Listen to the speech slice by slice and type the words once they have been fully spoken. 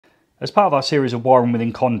As part of our series of wiring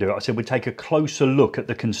within conduit, I said we'd take a closer look at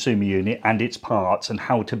the consumer unit and its parts and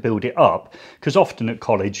how to build it up, because often at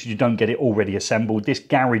college you don't get it already assembled. This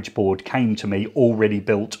garage board came to me already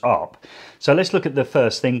built up. So let's look at the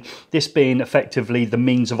first thing, this being effectively the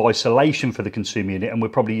means of isolation for the consumer unit, and we're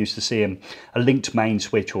probably used to seeing a linked main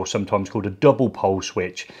switch, or sometimes called a double pole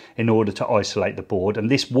switch, in order to isolate the board, and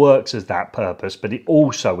this works as that purpose, but it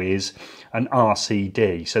also is an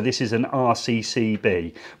RCD. So this is an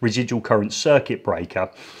RCCB, residual current circuit breaker,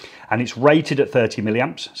 and it's rated at 30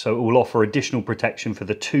 milliamps, so it will offer additional protection for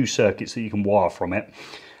the 2 circuits that you can wire from it.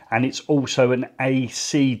 And it's also an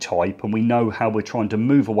AC type, and we know how we're trying to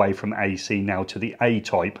move away from AC now to the A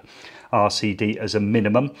type RCD as a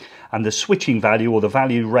minimum, and the switching value, or the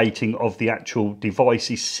value rating of the actual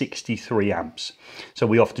device, is 63 amps. So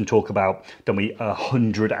we often talk about, don't we, a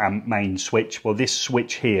 100 amp main switch. Well, this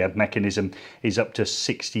switch here mechanism is up to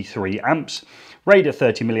 63 amps, rated at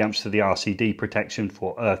 30 milliamps for the RCD protection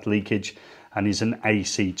for earth leakage, and is an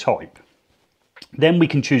AC type. Then we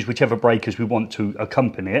can choose whichever breakers we want to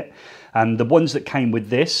accompany it, and the ones that came with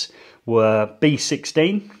this were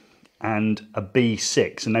B16 and a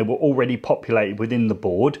B6, and they were already populated within the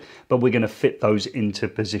board, but we're going to fit those into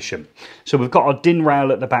position. So we've got our DIN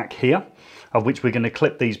rail at the back here, of which we're going to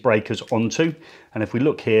clip these breakers onto, and if we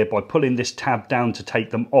look here, by pulling this tab down to take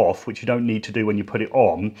them off, which you don't need to do when you put it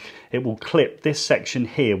on, it will clip, this section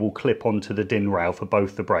here will clip onto the DIN rail for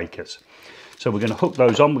both the breakers. So we're going to hook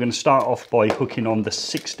those on. We're going to start off by hooking on the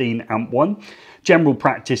 16 amp one. General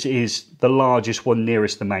practice is the largest one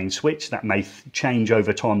nearest the main switch. That may change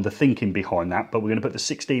over time, the thinking behind that, but we're going to put the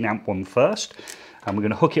 16 amp one first, and we're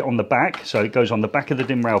going to hook it on the back. So it goes on the back of the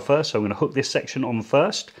DIN rail first. So I'm going to hook this section on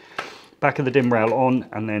first, back of the DIN rail on,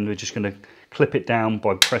 and then we're just going to clip it down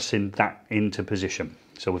by pressing that into position.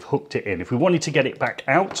 So we've hooked it in. If we wanted to get it back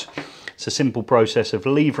out, it's a simple process of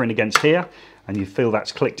levering against here, and you feel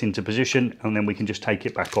that's clicked into position, and then we can just take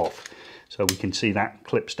it back off. So we can see that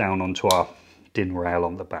clips down onto our DIN rail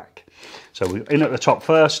on the back. So we're in at the top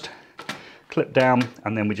first, clip down,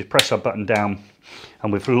 and then we just press our button down,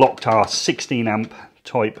 and we've locked our 16 amp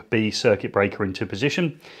type B circuit breaker into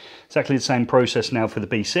position. Exactly the same process now for the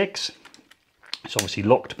B6. It's obviously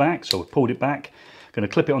locked back, so we've pulled it back. Going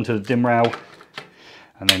to clip it onto the DIN rail,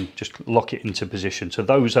 and then just lock it into position. So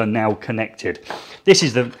those are now connected. This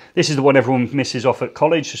is the one everyone misses off at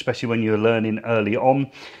college, especially when you're learning early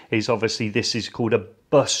on, is obviously this is called a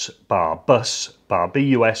busbar,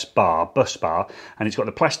 B-U-S bar, busbar, and it's got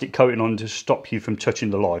the plastic coating on to stop you from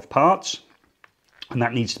touching the live parts. And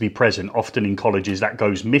that needs to be present. Often in colleges that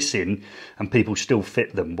goes missing and people still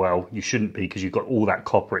fit them. Well, you shouldn't be, because you've got all that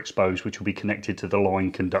copper exposed, which will be connected to the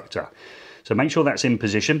line conductor. So make sure that's in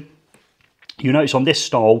position. You notice on this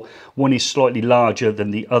style, one is slightly larger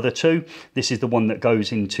than the other two. This is the one that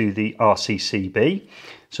goes into the RCCB.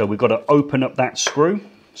 So we've got to open up that screw.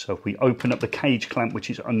 So if we open up the cage clamp,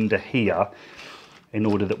 which is under here, in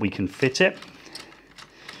order that we can fit it.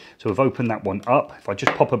 So we've opened that one up. If I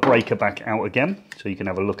just pop a breaker back out again, so you can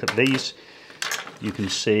have a look at these, you can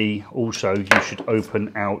see also you should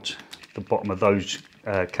open out the bottom of those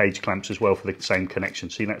cage clamps as well for the same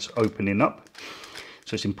connection. See, that's opening up.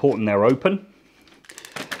 So it's important they're open.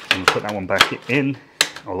 And put that one back in.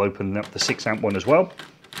 I'll open up the 6 amp one as well.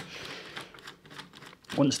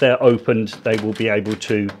 Once they're opened, they will be able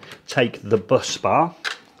to take the bus bar.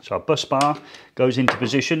 So our bus bar goes into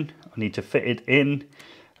position. I need to fit it in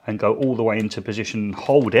and go all the way into position and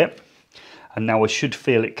hold it. And now I should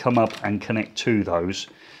feel it come up and connect to those.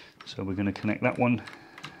 So we're going to connect that one.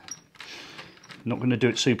 Not going to do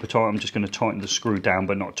it super tight, I'm just going to tighten the screw down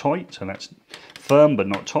but not tight. So that's firm but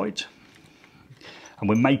not tight. And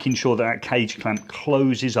we're making sure that that cage clamp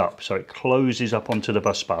closes up. So it closes up onto the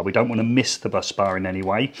bus bar. We don't want to miss the bus bar in any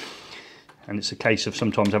way. And it's a case of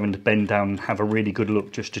sometimes having to bend down and have a really good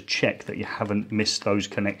look just to check that you haven't missed those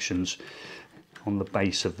connections on the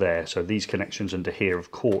base of there. So these connections under here have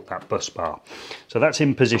caught that bus bar. So that's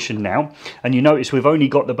in position now. And you notice we've only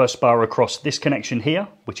got the bus bar across this connection here,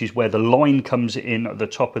 which is where the line comes in at the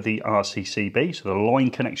top of the RCCB. So the line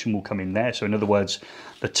connection will come in there. So in other words,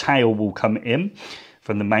 the tail will come in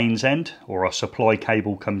from the mains end, or our supply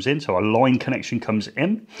cable comes in. So our line connection comes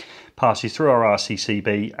in, passes through our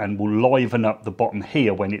RCCB, and will liven up the bottom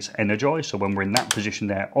here when it's energized. So when we're in that position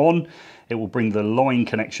there on, it will bring the line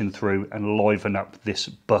connection through and liven up this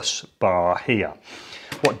bus bar here.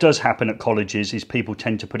 What does happen at colleges is people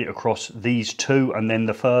tend to put it across these two and then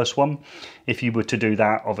the first one. If you were to do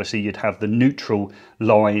that, obviously you'd have the neutral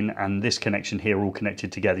line and this connection here all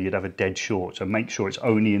connected together. You'd have a dead short. So make sure it's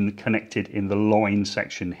only connected in the line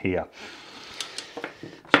section here.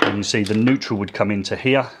 So And you see the neutral would come into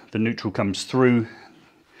here. The neutral comes through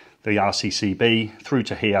the RCCB, through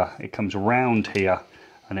to here. It comes around here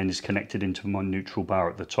and then is connected into my neutral bar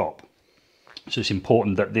at the top. So it's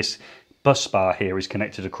important that this bus bar here is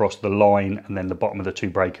connected across the line, and then the bottom of the two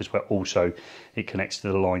breakers where also it connects to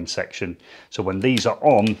the line section. So when these are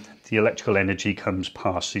on, the electrical energy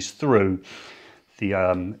passes through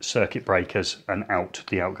the circuit breakers and out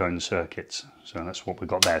the outgoing circuits. So that's what we've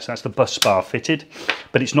got there. So that's the bus bar fitted,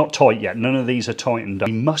 but it's not tight yet. None of these are tightened up.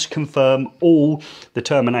 We must confirm all the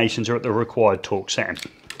terminations are at the required torque setting.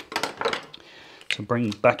 So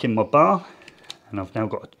bring back in my bar, and I've now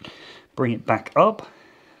got to bring it back up.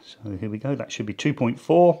 So here we go, that should be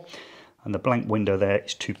 2.4, and the blank window there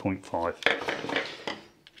is 2.5.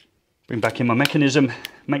 Bring back in my mechanism,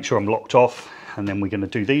 make sure I'm locked off, and then we're going to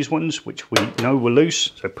do these ones, which we know were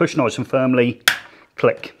loose. So push nice and firmly,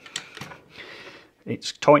 click.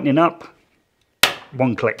 It's tightening up,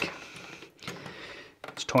 one click.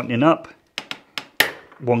 It's tightening up,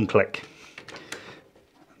 one click.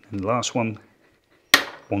 And the last one,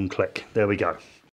 one click. There we go.